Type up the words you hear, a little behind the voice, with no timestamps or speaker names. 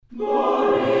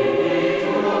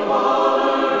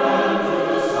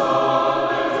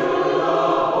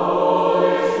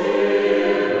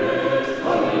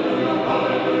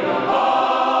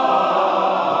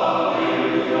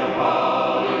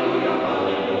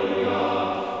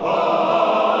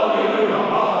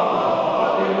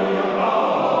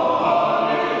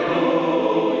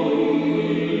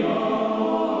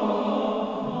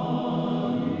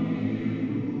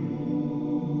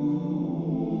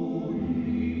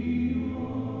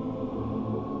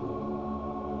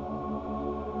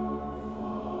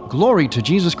Glory to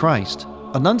Jesus Christ.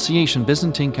 Annunciation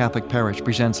Byzantine Catholic Parish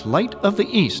presents Light of the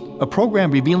East, a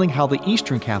program revealing how the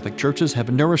Eastern Catholic Churches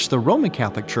have nourished the Roman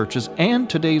Catholic Churches and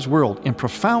today's world in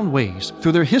profound ways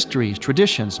through their histories,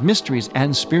 traditions, mysteries,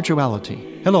 and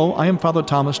spirituality. Hello, I am Father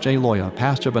Thomas J. Loya,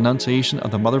 pastor of Annunciation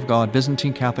of the Mother of God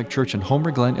Byzantine Catholic Church in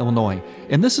Homer Glen, Illinois,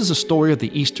 and this is a story of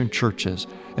the Eastern Churches,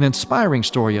 an inspiring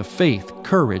story of faith,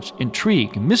 courage,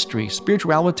 intrigue, mystery,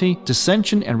 spirituality,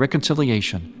 dissension, and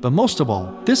reconciliation. But most of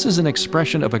all, this is an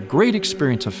expression of a great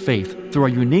experience of faith through our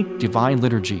unique divine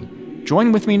liturgy.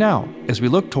 Join with me now as we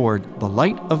look toward the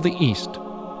Light of the East.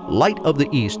 Light of the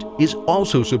East is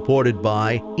also supported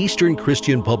by Eastern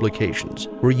Christian Publications,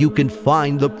 where you can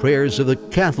find the prayers of the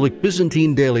Catholic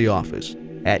Byzantine Daily Office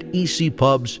at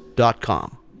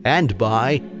ecpubs.com, and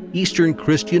by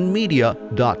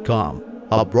easternchristianmedia.com,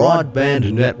 a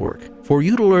broadband network for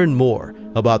you to learn more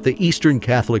about the Eastern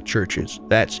Catholic Churches.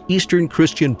 That's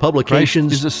easternchristianpublications.com. Christ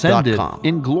is ascended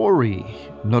in glory.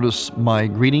 Notice my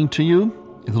greeting to you.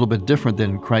 A little bit different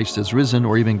than Christ is risen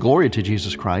or even glory to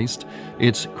Jesus Christ.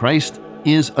 It's Christ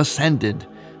is ascended,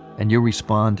 and you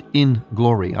respond in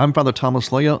glory. I'm Father Thomas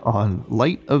Loya on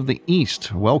Light of the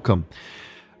East. Welcome.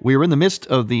 We are in the midst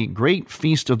of the great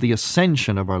feast of the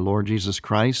Ascension of our Lord Jesus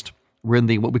Christ. We're in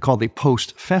what we call the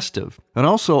post-festive. And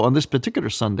also on this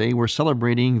particular Sunday, we're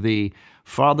celebrating the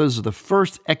Fathers of the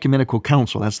First Ecumenical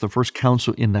Council. That's the first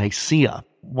council in Nicaea,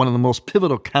 one of the most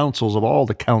pivotal councils of all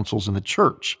the councils in the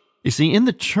Church. You see, in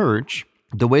the Church,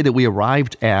 the way that we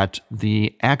arrived at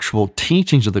the actual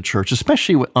teachings of the Church,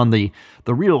 especially on the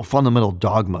real fundamental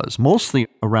dogmas, mostly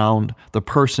around the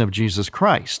person of Jesus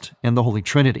Christ and the Holy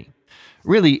Trinity.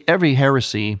 Really, every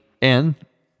heresy and,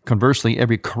 conversely,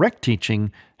 every correct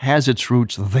teaching has its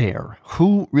roots there.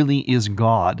 Who really is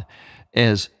God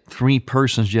as three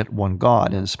persons yet one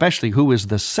God? And especially, who is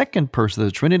the second person of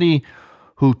the Trinity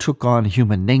who took on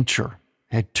human nature?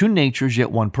 Had two natures, yet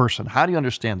one person. How do you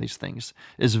understand these things?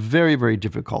 It's very, very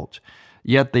difficult.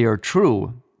 Yet they are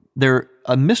true. They're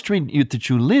a mystery that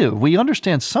you live. We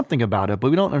understand something about it,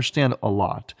 but we don't understand a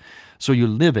lot. So you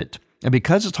live it. And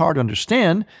because it's hard to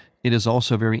understand, it is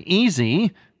also very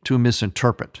easy to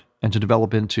misinterpret and to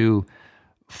develop into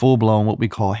full-blown what we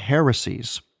call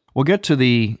heresies. We'll get to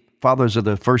the Fathers of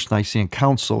the First Nicene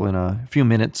Council in a few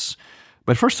minutes.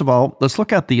 But first of all, let's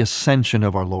look at the ascension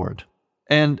of our Lord.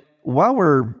 And while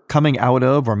we're coming out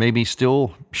of, or maybe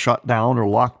still shut down or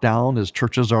locked down as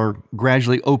churches are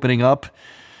gradually opening up,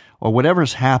 or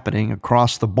whatever's happening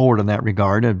across the board in that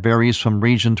regard, it varies from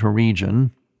region to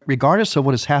region, regardless of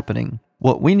what is happening,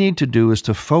 what we need to do is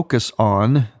to focus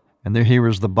on, and here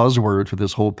is the buzzword for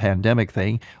this whole pandemic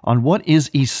thing, on what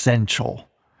is essential.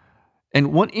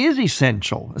 And what is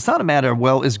essential? It's not a matter of,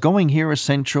 well, is going here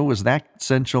essential? Is that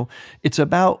essential? It's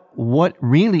about what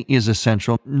really is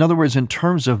essential. In other words, in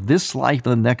terms of this life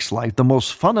and the next life, the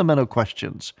most fundamental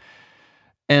questions.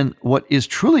 And what is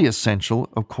truly essential,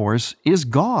 of course, is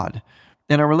God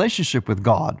and our relationship with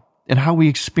God and how we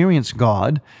experience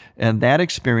God. And that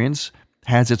experience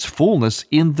has its fullness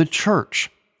in the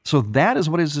church. So that is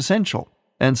what is essential.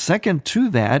 And second to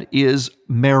that is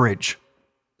marriage.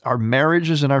 Our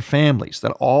marriages and our families,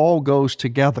 that all goes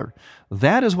together.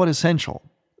 That is what is essential.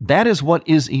 That is what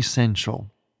is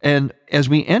essential. And as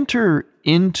we enter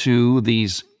into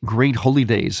these great holy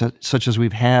days, such as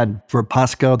we've had for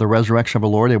Pascha, the resurrection of the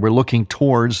Lord, and we're looking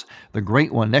towards the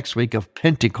great one next week of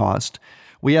Pentecost,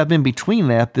 we have in between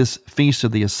that this Feast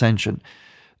of the Ascension.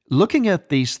 Looking at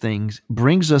these things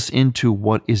brings us into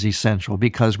what is essential,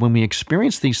 because when we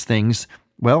experience these things,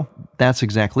 well, that's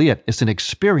exactly it. It's an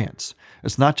experience.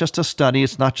 It's not just a study.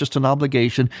 It's not just an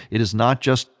obligation. It is not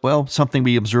just, well, something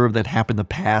we observe that happened in the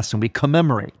past and we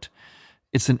commemorate.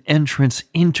 It's an entrance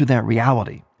into that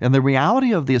reality. And the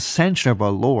reality of the ascension of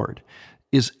our Lord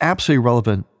is absolutely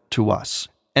relevant to us.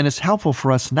 And it's helpful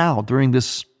for us now during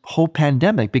this whole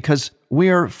pandemic, because we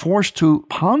are forced to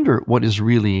ponder what is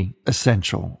really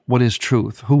essential, what is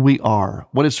truth, who we are,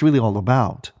 what it's really all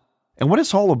about. And what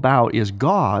it's all about is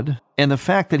God and the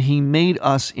fact that He made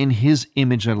us in His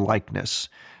image and likeness,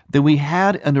 that we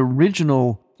had an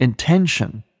original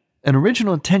intention an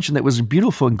original intention that was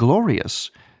beautiful and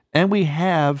glorious. And we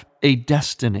have a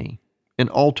destiny, an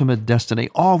ultimate destiny,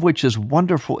 all of which is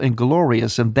wonderful and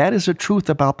glorious. And that is the truth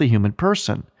about the human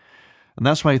person. And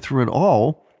that's why through it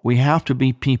all, we have to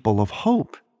be people of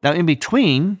hope. Now, in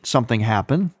between, something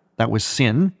happened. That was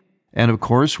sin. And of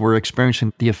course, we're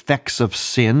experiencing the effects of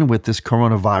sin with this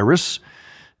coronavirus.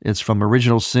 It's from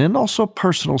original sin, also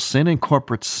personal sin and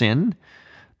corporate sin.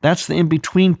 That's the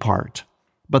in-between part.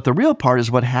 But the real part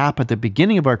is what happened at the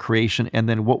beginning of our creation and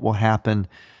then what will happen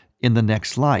in the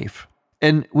next life.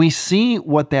 And we see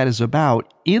what that is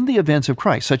about in the events of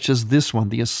Christ, such as this one,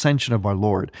 the ascension of our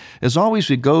Lord. As always,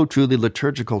 we go to the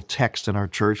liturgical text in our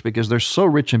church because they're so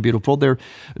rich and beautiful. They're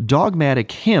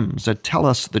dogmatic hymns that tell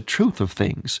us the truth of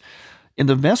things. In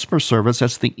the Vesper service,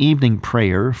 that's the evening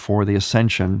prayer for the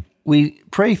ascension, we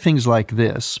pray things like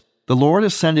this. The Lord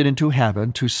ascended into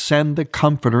heaven to send the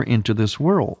Comforter into this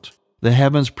world. The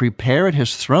heavens prepared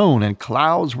his throne, and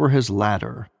clouds were his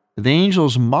ladder. The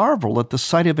angels marvel at the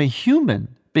sight of a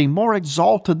human being more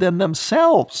exalted than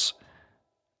themselves.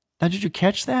 Now, did you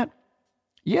catch that?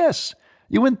 Yes.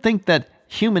 You wouldn't think that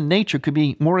human nature could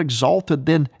be more exalted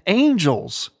than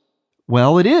angels.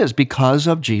 Well, it is because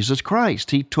of Jesus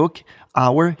Christ. He took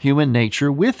our human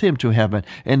nature with him to heaven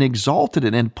and exalted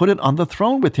it and put it on the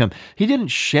throne with him. He didn't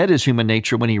shed his human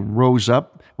nature when he rose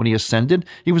up, when he ascended.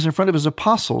 He was in front of his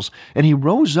apostles, and he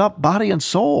rose up body and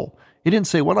soul. He didn't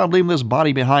say, well, I'm leaving this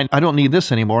body behind. I don't need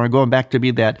this anymore. I'm going back to be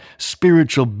that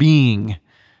spiritual being.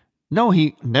 No,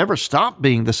 he never stopped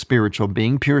being the spiritual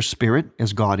being, pure spirit,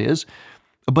 as God is.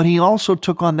 But he also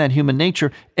took on that human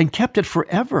nature and kept it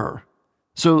forever.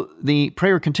 So the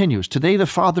prayer continues. Today the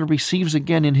Father receives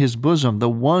again in his bosom the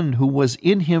one who was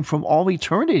in him from all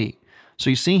eternity. So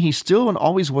you see, he still and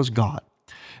always was God.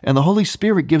 And the Holy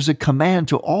Spirit gives a command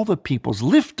to all the peoples.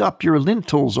 Lift up your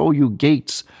lintels, O you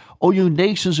gates. O you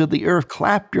nations of the earth,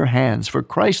 clap your hands, for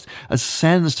Christ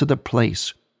ascends to the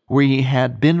place where he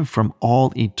had been from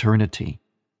all eternity.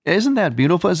 Isn't that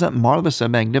beautiful? Isn't that marvelous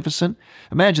and magnificent?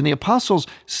 Imagine the apostles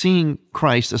seeing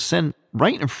Christ ascend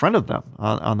right in front of them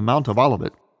on the Mount of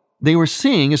Olivet. They were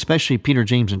seeing, especially Peter,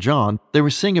 James, and John, they were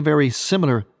seeing a very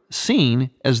similar scene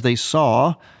as they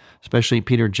saw, especially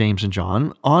Peter, James, and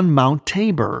John, on Mount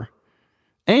Tabor.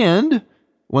 And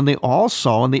when they all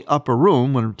saw in the upper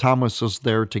room, when Thomas was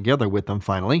there together with them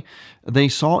finally, they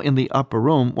saw in the upper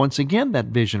room once again that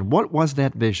vision. What was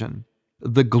that vision?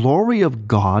 The glory of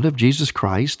God, of Jesus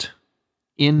Christ,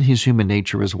 in his human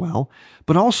nature as well,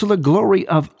 but also the glory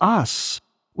of us.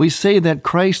 We say that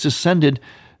Christ ascended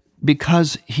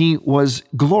because he was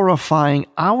glorifying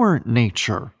our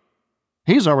nature.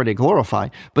 He's already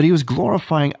glorified, but he was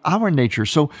glorifying our nature.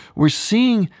 So we're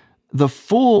seeing the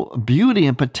full beauty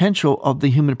and potential of the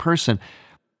human person.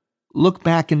 Look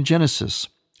back in Genesis.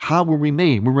 How were we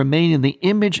made? We were made in the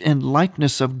image and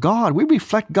likeness of God. We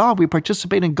reflect God. We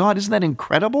participate in God. Isn't that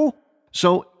incredible?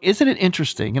 So isn't it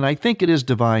interesting, and I think it is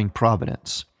divine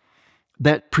providence,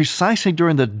 that precisely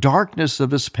during the darkness of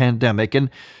this pandemic, and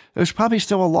there's probably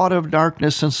still a lot of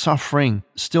darkness and suffering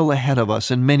still ahead of us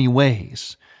in many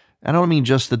ways. I don't mean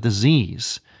just the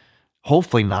disease.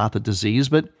 Hopefully not the disease,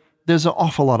 but there's an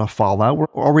awful lot of fallout. We're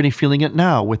already feeling it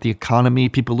now with the economy,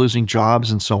 people losing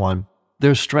jobs and so on.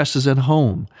 There's stresses at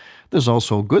home. There's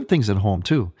also good things at home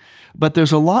too. But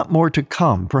there's a lot more to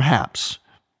come, perhaps.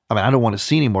 I mean, I don't want to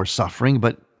see any more suffering,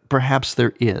 but perhaps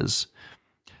there is.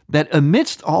 That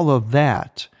amidst all of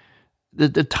that,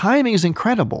 the timing is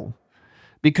incredible.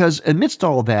 Because amidst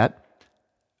all that,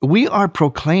 we are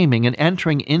proclaiming and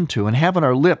entering into and having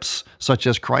our lips, such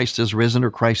as Christ is risen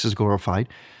or Christ is glorified,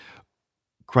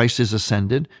 Christ is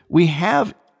ascended. We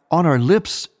have on our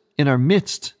lips, in our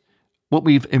midst, what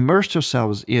we've immersed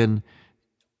ourselves in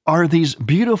are these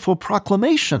beautiful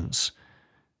proclamations.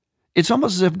 It's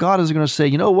almost as if God is going to say,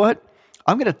 you know what?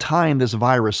 I'm going to time this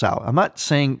virus out. I'm not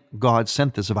saying God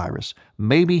sent this virus.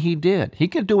 Maybe he did. He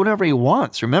can do whatever he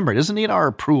wants. Remember, it doesn't need our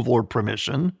approval or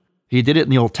permission. He did it in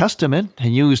the Old Testament. He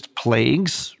used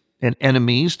plagues and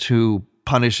enemies to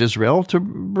punish Israel, to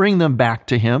bring them back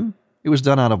to him. It was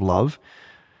done out of love.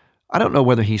 I don't know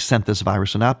whether he sent this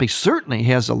virus or not, but certainly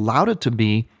he has allowed it to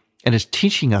be and is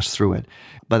teaching us through it.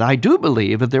 But I do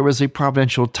believe that there was a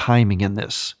providential timing in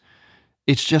this.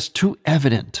 It's just too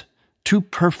evident, too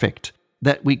perfect,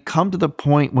 that we come to the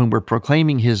point when we're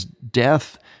proclaiming his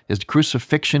death, his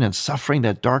crucifixion and suffering,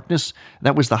 that darkness.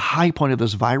 That was the high point of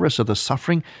this virus, of the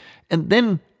suffering. And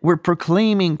then we're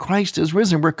proclaiming Christ is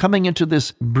risen. We're coming into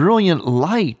this brilliant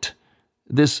light,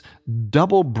 this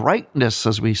double brightness,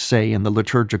 as we say in the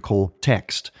liturgical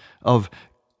text, of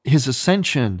his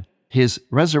ascension, his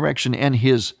resurrection, and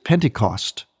his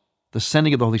Pentecost, the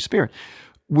sending of the Holy Spirit.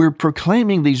 we're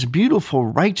proclaiming these beautiful,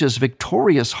 righteous,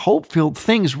 victorious, hope-filled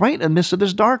things right in the midst of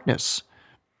this darkness.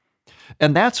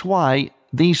 And that's why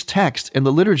these texts and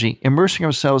the liturgy, immersing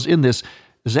ourselves in this,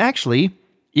 is actually,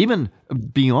 even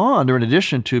beyond or in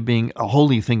addition to being a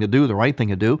holy thing to do, the right thing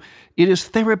to do, it is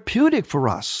therapeutic for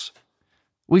us.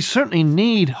 We certainly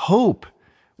need hope.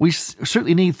 We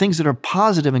certainly need things that are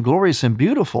positive and glorious and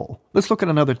beautiful. Let's look at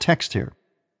another text here.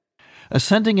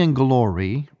 Ascending in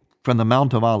glory from the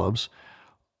Mount of Olives,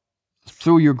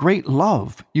 through your great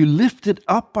love, you lifted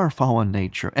up our fallen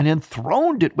nature and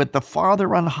enthroned it with the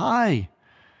Father on high.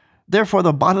 Therefore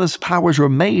the bodiless powers were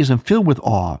amazed and filled with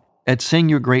awe at seeing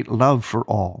your great love for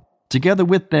all. Together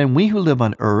with them, we who live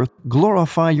on earth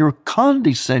glorify your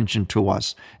condescension to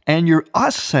us and your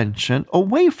ascension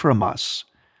away from us.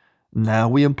 Now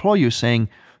we implore you, saying,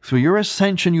 through your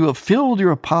ascension you have filled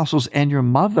your apostles and your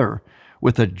mother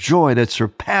with a joy that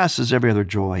surpasses every other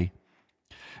joy.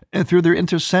 And through their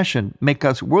intercession, make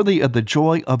us worthy of the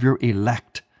joy of your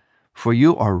elect, for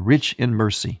you are rich in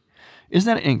mercy.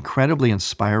 Isn't that incredibly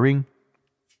inspiring?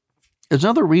 There's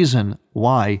another reason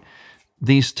why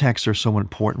these texts are so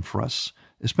important for us,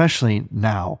 especially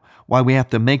now, why we have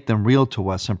to make them real to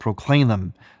us and proclaim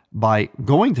them by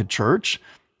going to church,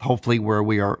 hopefully where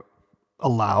we are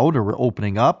allowed or we're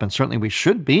opening up, and certainly we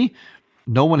should be.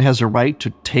 No one has a right to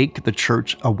take the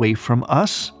church away from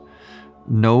us.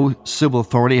 No civil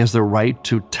authority has the right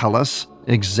to tell us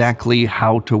exactly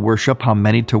how to worship, how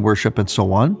many to worship, and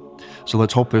so on. So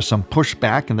let's hope there's some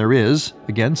pushback, and there is,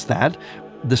 against that.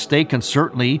 The state can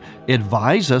certainly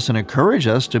advise us and encourage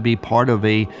us to be part of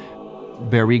a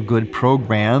very good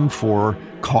program for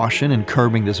caution and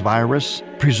curbing this virus,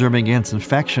 preserving against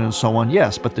infection, and so on.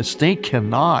 Yes, but the state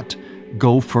cannot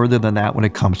go further than that when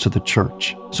it comes to the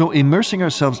church. So immersing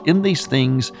ourselves in these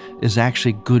things is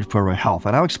actually good for our health.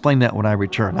 And I'll explain that when I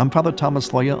return. I'm Father Thomas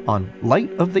Loya on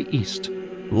Light of the East.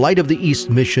 Light of the East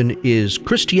mission is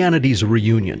Christianity's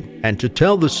reunion. And to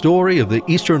tell the story of the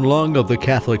Eastern lung of the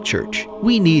Catholic Church,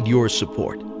 we need your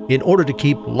support. In order to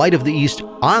keep Light of the East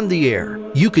on the air,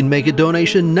 you can make a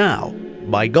donation now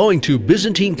by going to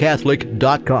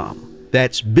ByzantineCatholic.com.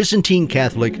 That's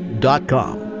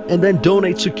ByzantineCatholic.com. And then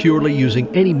donate securely using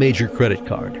any major credit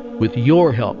card. With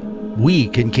your help, we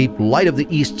can keep Light of the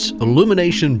East's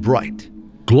illumination bright.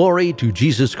 Glory to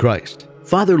Jesus Christ.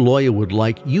 Father Loya would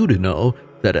like you to know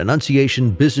that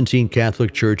Annunciation Byzantine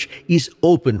Catholic Church is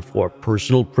open for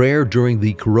personal prayer during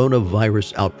the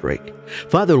coronavirus outbreak.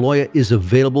 Father Loya is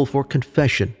available for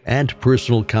confession and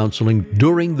personal counseling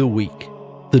during the week.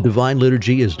 The Divine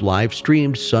Liturgy is live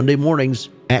streamed Sunday mornings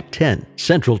at 10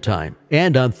 Central Time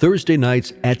and on Thursday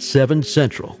nights at 7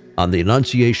 Central on the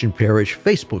Annunciation Parish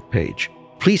Facebook page.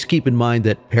 Please keep in mind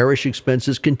that parish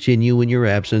expenses continue in your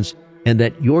absence and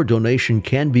that your donation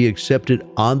can be accepted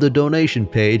on the donation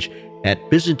page at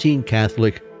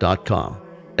ByzantineCatholic.com.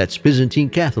 That's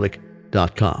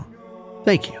ByzantineCatholic.com.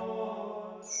 Thank you.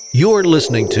 You're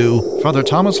listening to Father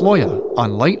Thomas Loya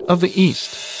on Light of the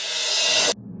East.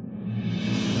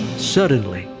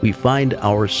 Suddenly, we find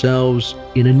ourselves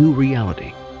in a new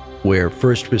reality where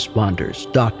first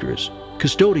responders, doctors,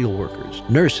 custodial workers,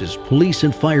 nurses, police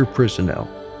and fire personnel,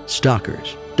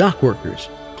 stockers, dock workers,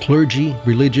 clergy,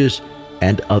 religious,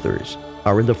 and others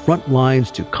are in the front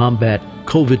lines to combat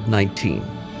COVID-19.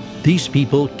 These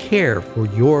people care for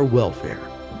your welfare.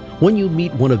 When you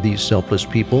meet one of these selfless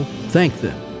people, thank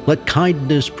them. Let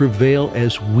kindness prevail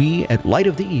as we at Light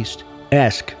of the East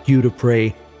ask you to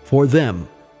pray for them.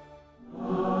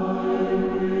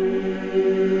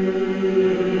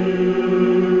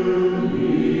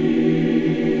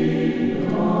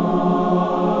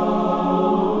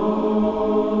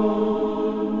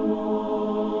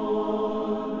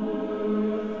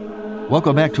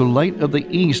 Welcome back to Light of the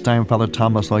East. I'm Father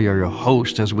Thomas Loya, your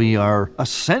host, as we are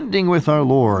ascending with our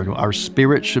Lord. Our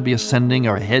spirit should be ascending,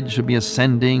 our head should be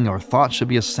ascending, our thoughts should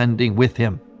be ascending with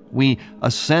Him. We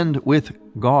ascend with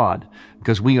God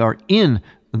because we are in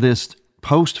this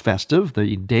post-festive,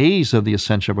 the days of the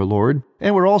Ascension of our Lord.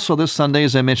 And we're also this Sunday,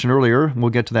 as I mentioned earlier, we'll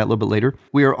get to that a little bit later,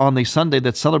 we are on the Sunday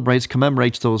that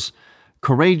commemorates those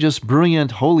courageous,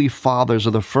 brilliant, holy fathers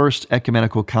of the First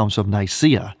Ecumenical Council of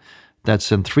Nicaea.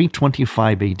 That's in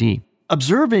 325 AD.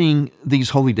 Observing these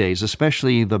holy days,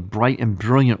 especially the bright and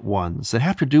brilliant ones that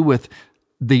have to do with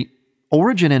the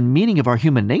origin and meaning of our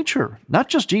human nature, not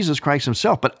just Jesus Christ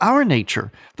Himself, but our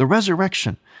nature, the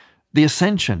resurrection, the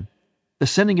ascension, the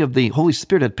sending of the Holy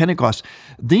Spirit at Pentecost,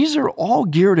 these are all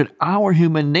geared at our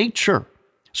human nature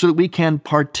so that we can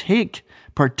participate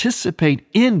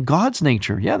in God's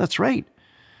nature. Yeah, that's right.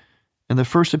 In the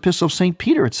first epistle of St.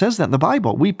 Peter, it says that in the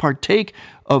Bible. We partake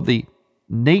of the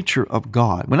nature of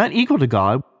God. We're not equal to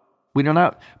God. We are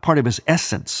not part of his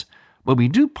essence, but we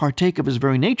do partake of his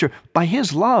very nature by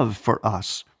his love for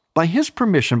us, by his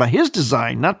permission, by his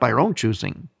design, not by our own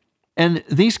choosing. And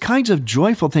these kinds of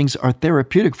joyful things are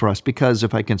therapeutic for us because,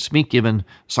 if I can speak even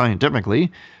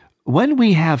scientifically, when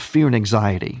we have fear and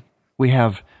anxiety, we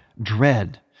have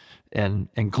dread and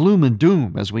gloom and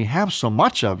doom, as we have so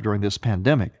much of during this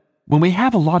pandemic. When we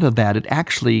have a lot of that, it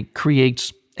actually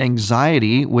creates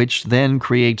anxiety, which then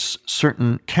creates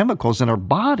certain chemicals in our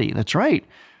body, that's right,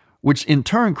 which in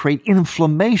turn create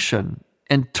inflammation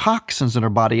and toxins in our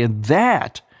body, and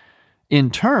that, in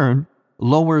turn,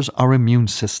 lowers our immune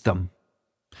system.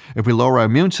 If we lower our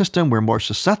immune system, we're more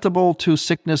susceptible to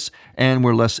sickness, and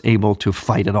we're less able to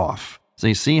fight it off. So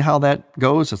you see how that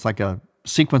goes? It's like a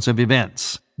sequence of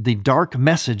events. The dark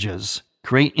messages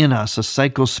create in us a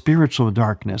psycho-spiritual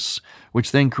darkness,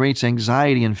 which then creates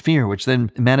anxiety and fear, which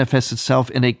then manifests itself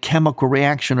in a chemical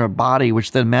reaction in our body,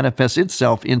 which then manifests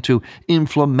itself into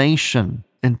inflammation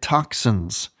and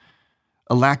toxins,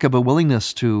 a lack of a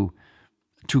willingness to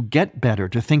get better,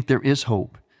 to think there is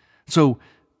hope. So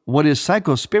what is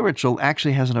psycho-spiritual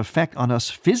actually has an effect on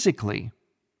us physically.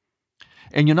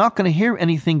 And you're not going to hear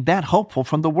anything that hopeful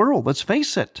from the world, let's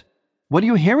face it. What are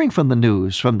you hearing from the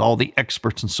news, from all the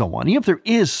experts and so on? Even if there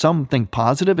is something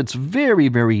positive, it's very,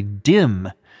 very dim.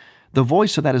 The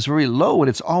voice of that is very low, and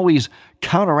it's always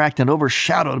counteracted and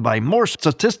overshadowed by more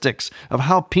statistics of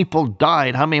how people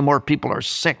died, how many more people are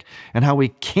sick, and how we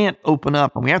can't open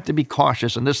up, and we have to be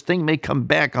cautious, and this thing may come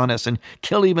back on us and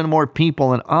kill even more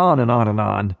people, and on and on and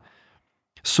on.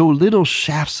 So little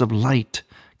shafts of light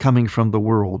coming from the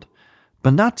world,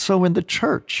 but not so in the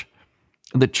church.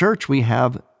 In the church, we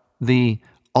have the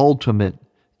ultimate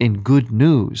in good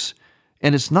news.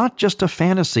 And it's not just a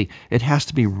fantasy. It has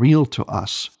to be real to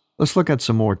us. Let's look at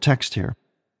some more text here.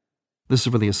 This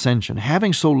is for the ascension.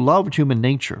 Having so loved human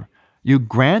nature, you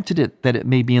granted it that it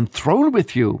may be enthroned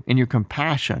with you in your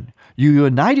compassion. You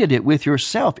united it with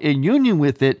yourself. In union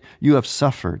with it, you have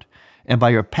suffered. And by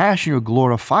your passion, you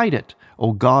glorified it,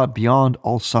 O God, beyond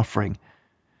all suffering.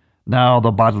 Now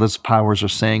the bodiless powers are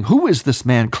saying, who is this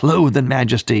man clothed in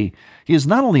majesty? He is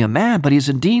not only a man, but he is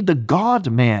indeed the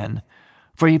God-man,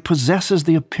 for he possesses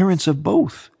the appearance of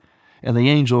both. And the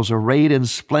angels, arrayed in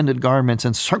splendid garments,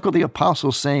 encircle the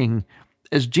apostles, saying,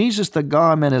 as Jesus the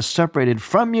God-man is separated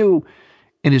from you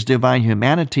in his divine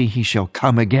humanity, he shall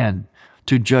come again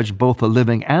to judge both the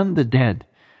living and the dead.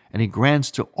 And he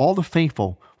grants to all the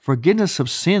faithful forgiveness of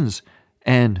sins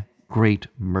and great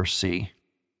mercy.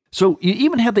 So you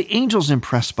even have the angels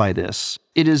impressed by this.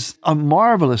 It is a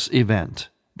marvelous event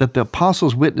that the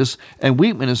apostles witness, and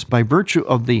we witness by virtue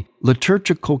of the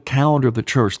liturgical calendar of the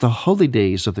church, the holy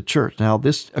days of the church. Now,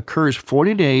 this occurs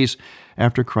 40 days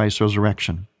after Christ's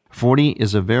resurrection. 40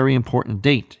 is a very important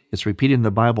date. It's repeated in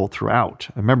the Bible throughout.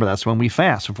 Remember, that's when we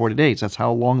fast for 40 days. That's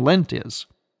how long Lent is.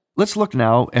 Let's look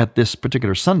now at this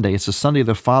particular Sunday. It's the Sunday of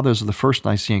the Fathers of the First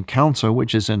Nicene Council,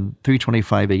 which is in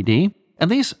 325 AD. And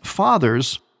these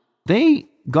fathers, they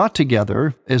got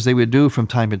together, as they would do from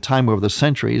time to time over the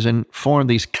centuries, and formed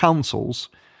these councils.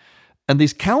 And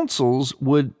these councils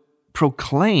would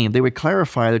proclaim, they would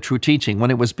clarify the true teaching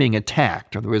when it was being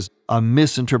attacked, or there was a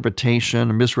misinterpretation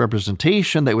or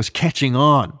misrepresentation that was catching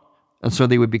on. And so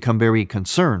they would become very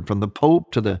concerned, from the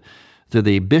Pope to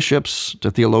the bishops,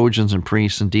 to theologians and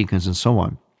priests and deacons and so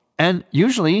on. And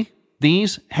usually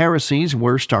these heresies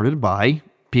were started by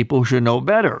people who should know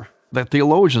better. The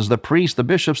theologians, the priests, the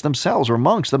bishops themselves, or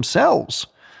monks themselves.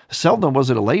 Seldom was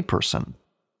it a layperson.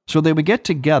 So they would get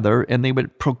together and they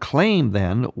would proclaim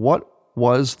then what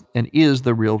was and is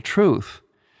the real truth.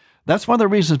 That's one of the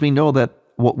reasons we know that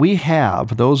what we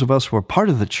have, those of us who are part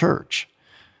of the church,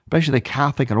 especially the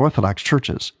Catholic and Orthodox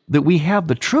churches, that we have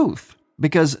the truth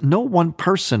because no one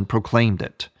person proclaimed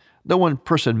it. No one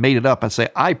person made it up and say,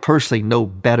 I personally know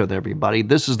better than everybody.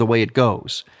 This is the way it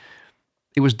goes.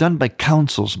 It was done by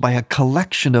councils, by a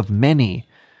collection of many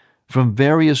from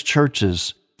various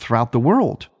churches throughout the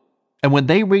world. And when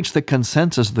they reach the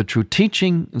consensus of the true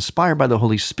teaching inspired by the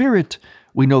Holy Spirit,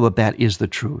 we know that that is the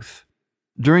truth.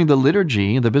 During the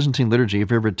liturgy, the Byzantine liturgy,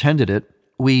 if you ever attended it,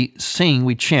 we sing,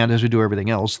 we chant, as we do everything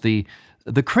else, the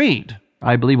creed.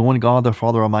 I believe in one God, the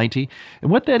Father Almighty.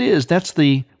 And what that is, that's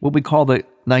what we call the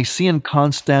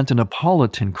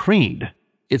Nicene-Constantinopolitan Creed.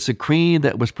 It's a creed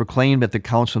that was proclaimed at the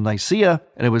Council of Nicaea,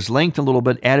 and it was lengthened a little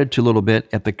bit, added to a little bit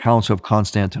at the Council of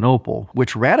Constantinople,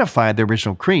 which ratified the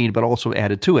original creed, but also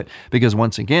added to it. Because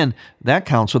once again, that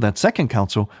council, that second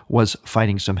council, was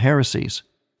fighting some heresies.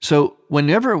 So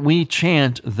whenever we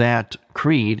chant that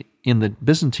creed in the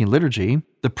Byzantine liturgy,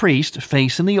 the priest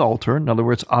facing the altar, in other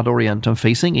words, ad orientem,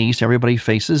 facing east. Everybody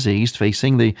faces east,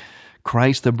 facing the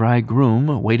Christ, the bridegroom,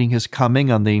 awaiting his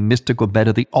coming on the mystical bed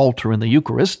of the altar in the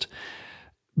Eucharist.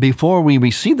 Before we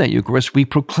receive that Eucharist, we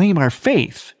proclaim our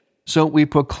faith. So we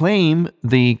proclaim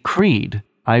the creed,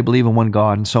 I believe in one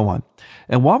God, and so on.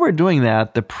 And while we're doing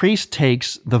that, the priest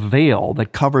takes the veil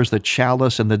that covers the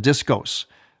chalice and the diskos,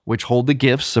 which hold the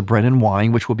gifts of bread and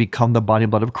wine, which will become the body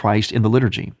and blood of Christ in the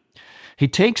liturgy. He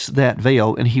takes that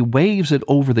veil and he waves it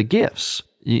over the gifts.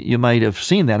 You might have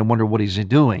seen that and wonder what he's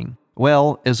doing.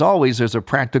 Well, as always, there's a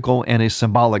practical and a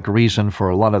symbolic reason for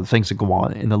a lot of the things that go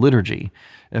on in the liturgy.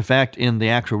 In fact, in the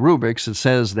actual rubrics, it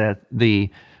says that the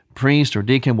priest or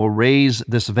deacon will raise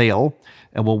this veil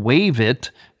and will wave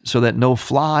it so that no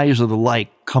flies or the like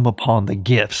come upon the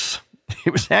gifts.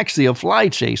 It was actually a fly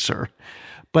chaser.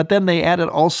 But then they added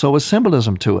also a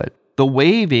symbolism to it. The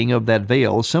waving of that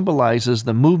veil symbolizes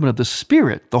the movement of the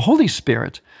Spirit, the Holy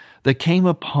Spirit, that came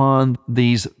upon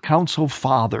these council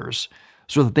fathers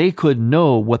so that they could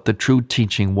know what the true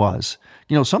teaching was.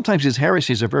 You know, sometimes these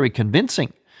heresies are very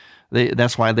convincing.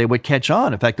 That's why they would catch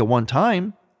on. In fact, at one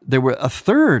time, there were a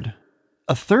third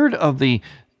of the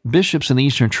bishops in the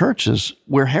Eastern churches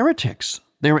were heretics.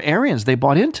 They were Arians. They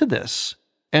bought into this.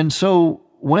 And so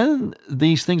when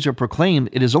these things are proclaimed,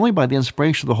 it is only by the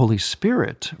inspiration of the Holy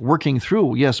Spirit working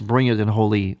through, yes, brilliant and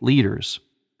holy leaders.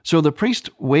 So the priest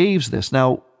waves this.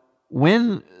 Now,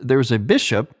 when there's a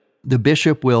bishop, the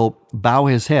bishop will bow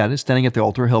his head, standing at the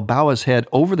altar. He'll bow his head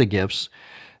over the gifts,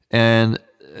 and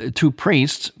two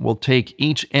priests will take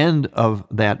each end of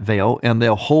that veil and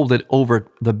they'll hold it over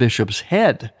the bishop's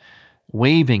head,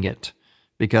 waving it,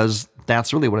 because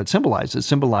that's really what it symbolizes. It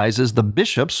symbolizes the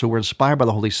bishops who were inspired by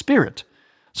the Holy Spirit.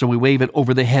 So we wave it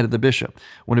over the head of the bishop.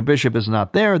 When a bishop is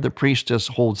not there, the priest just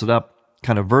holds it up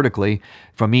kind of vertically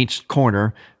from each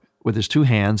corner with his two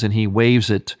hands, and he waves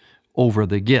it over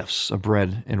the gifts of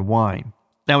bread and wine.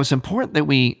 Now, it's important that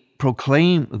we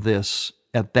proclaim this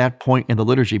at that point in the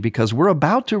liturgy because we're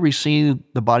about to receive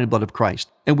the body and blood of Christ,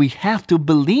 and we have to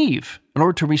believe in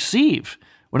order to receive.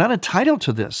 We're not entitled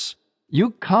to this.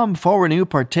 You come forward and you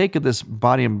partake of this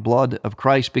body and blood of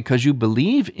Christ because you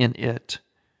believe in it.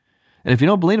 And if you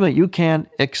don't believe in it, you can't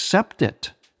accept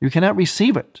it. You cannot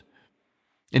receive it.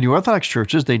 In the Orthodox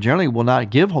churches, they generally will not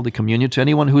give Holy Communion to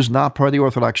anyone who's not part of the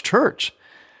Orthodox Church,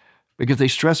 because they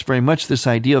stress very much this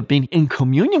idea of being in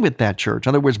communion with that church. In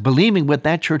other words, believing what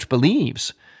that church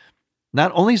believes.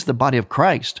 Not only is the body of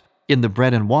Christ in the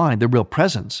bread and wine, the real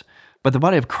presence, but the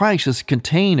body of Christ is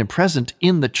contained and present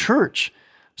in the church.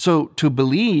 So to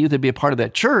believe, to be a part of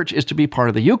that church, is to be part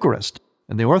of the Eucharist.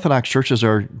 And the Orthodox churches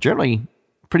are generally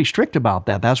pretty strict about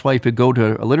that. That's why if you go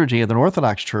to a liturgy of an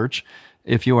Orthodox church,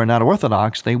 if you are not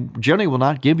Orthodox, they generally will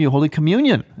not give you Holy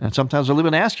Communion. And sometimes they'll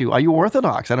even ask you, are you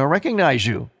Orthodox? I don't recognize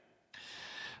you.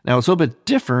 Now, it's a little bit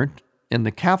different in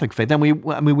the Catholic faith. We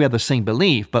have the same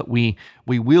belief, but we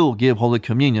will give Holy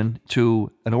Communion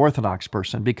to an Orthodox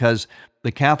person because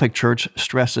the Catholic Church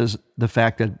stresses the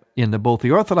fact that in both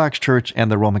the Orthodox Church and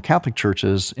the Roman Catholic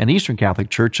churches and Eastern Catholic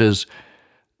churches,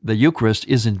 the Eucharist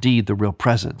is indeed the real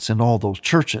presence in all those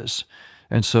churches.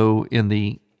 And so in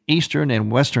the Eastern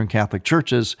and Western Catholic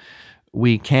churches,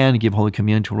 we can give Holy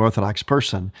Communion to an Orthodox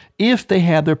person if they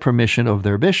have their permission of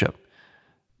their bishop.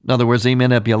 In other words, they may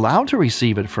not be allowed to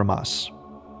receive it from us.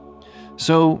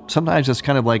 So sometimes it's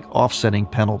kind of like offsetting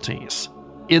penalties.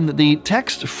 In the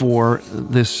text for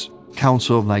this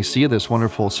Council of Nicaea, this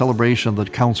wonderful celebration of the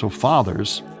Council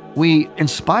Fathers, we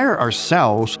inspire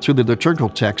ourselves through the liturgical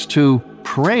text to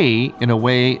pray in a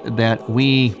way that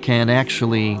we can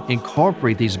actually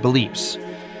incorporate these beliefs.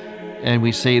 And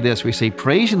we say this, we say,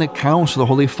 praising the counsel of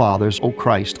the Holy Fathers, O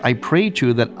Christ, I pray to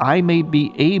you that I may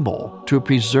be able to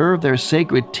preserve their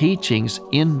sacred teachings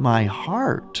in my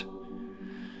heart.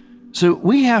 So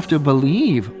we have to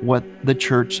believe what the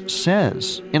church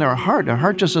says in our heart. Our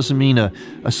heart just doesn't mean a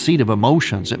seat of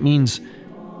emotions. It means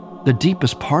the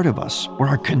deepest part of us, where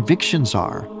our convictions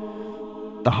are.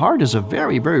 The heart is a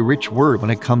very, very rich word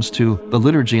when it comes to the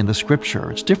liturgy and the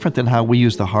scripture. It's different than how we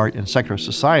use the heart in secular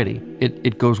society.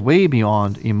 It goes way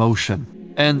beyond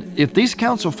emotion. And if these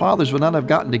council fathers would not have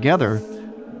gotten together,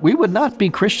 we would not be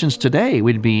Christians today.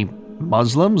 We'd be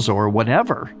Muslims or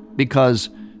whatever, because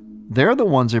they're the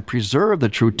ones that preserve the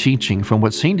true teaching from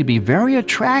what seem to be very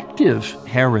attractive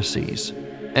heresies.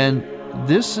 And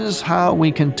this is how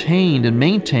we contained and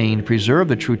maintained, preserved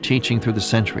the true teaching through the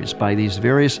centuries by these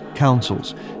various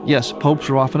councils. Yes, popes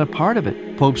are often a part of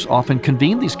it. Popes often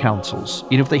convene these councils,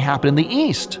 even if they happen in the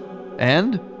East.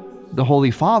 And the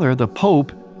Holy Father, the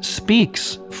Pope,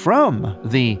 speaks from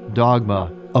the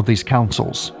dogma of these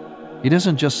councils. He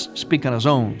doesn't just speak on his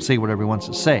own, say whatever he wants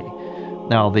to say.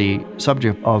 Now, the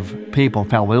subject of papal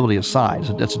infallibility aside,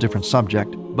 that's a different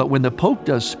subject. But when the Pope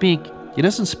does speak, he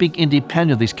doesn't speak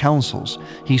independent of these councils.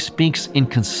 He speaks in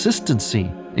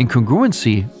consistency, in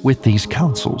congruency with these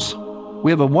councils.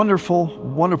 We have a wonderful,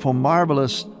 wonderful,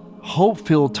 marvelous,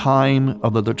 hope-filled time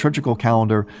of the liturgical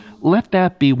calendar. Let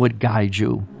that be what guides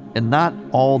you, and not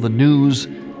all the news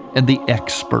and the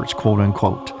experts, quote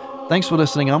unquote. Thanks for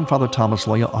listening. I'm Father Thomas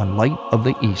Loya on Light of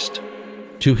the East.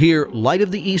 To hear Light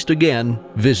of the East again,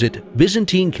 visit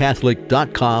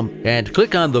ByzantineCatholic.com and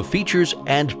click on the Features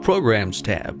and Programs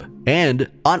tab, and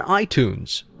on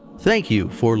iTunes. Thank you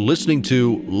for listening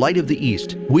to Light of the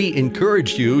East. We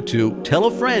encourage you to tell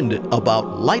a friend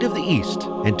about Light of the East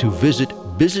and to visit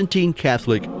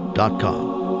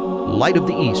ByzantineCatholic.com. Light of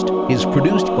the East is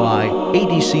produced by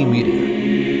ADC Media.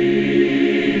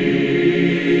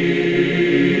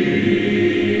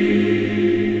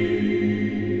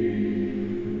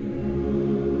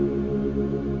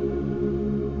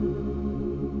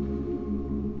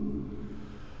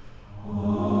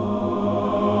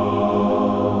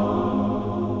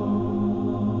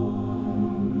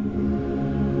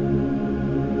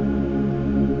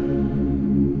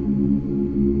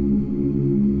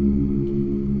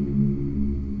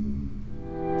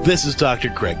 This is Dr.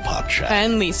 Greg Popchak.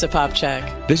 And Lisa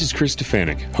Popchak. This is Chris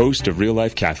Stefanik, host of Real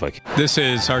Life Catholic. This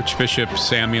is Archbishop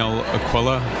Samuel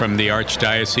Aquila from the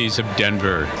Archdiocese of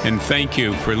Denver. And thank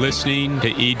you for listening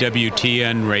to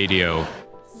EWTN Radio.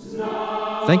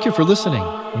 Thank you for listening.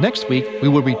 Next week, we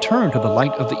will return to the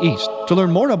Light of the East. To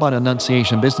learn more about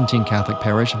Annunciation Byzantine Catholic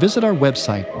Parish, visit our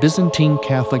website,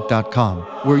 ByzantineCatholic.com,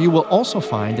 where you will also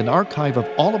find an archive of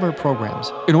all of our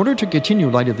programs. In order to continue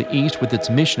Light of the East with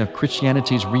its mission of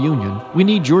Christianity's reunion, we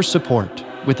need your support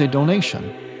with a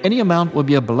donation. Any amount will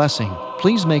be a blessing.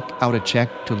 Please make out a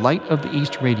check to Light of the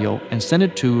East Radio and send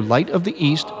it to Light of the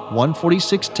East,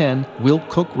 14610 Will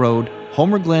Cook Road,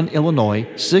 Homer Glen, Illinois,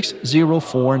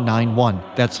 60491.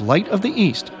 That's Light of the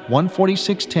East,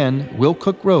 14610 Will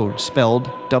Cook Road, spelled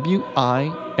WILL-COOK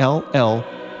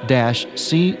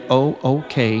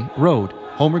Road,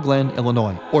 Homer Glen,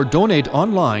 Illinois. Or donate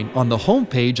online on the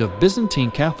homepage of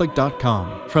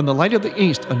ByzantineCatholic.com. From the Light of the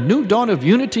East, a new dawn of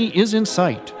unity is in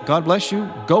sight. God bless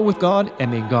you, go with God,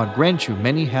 and may God grant you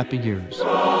many happy years.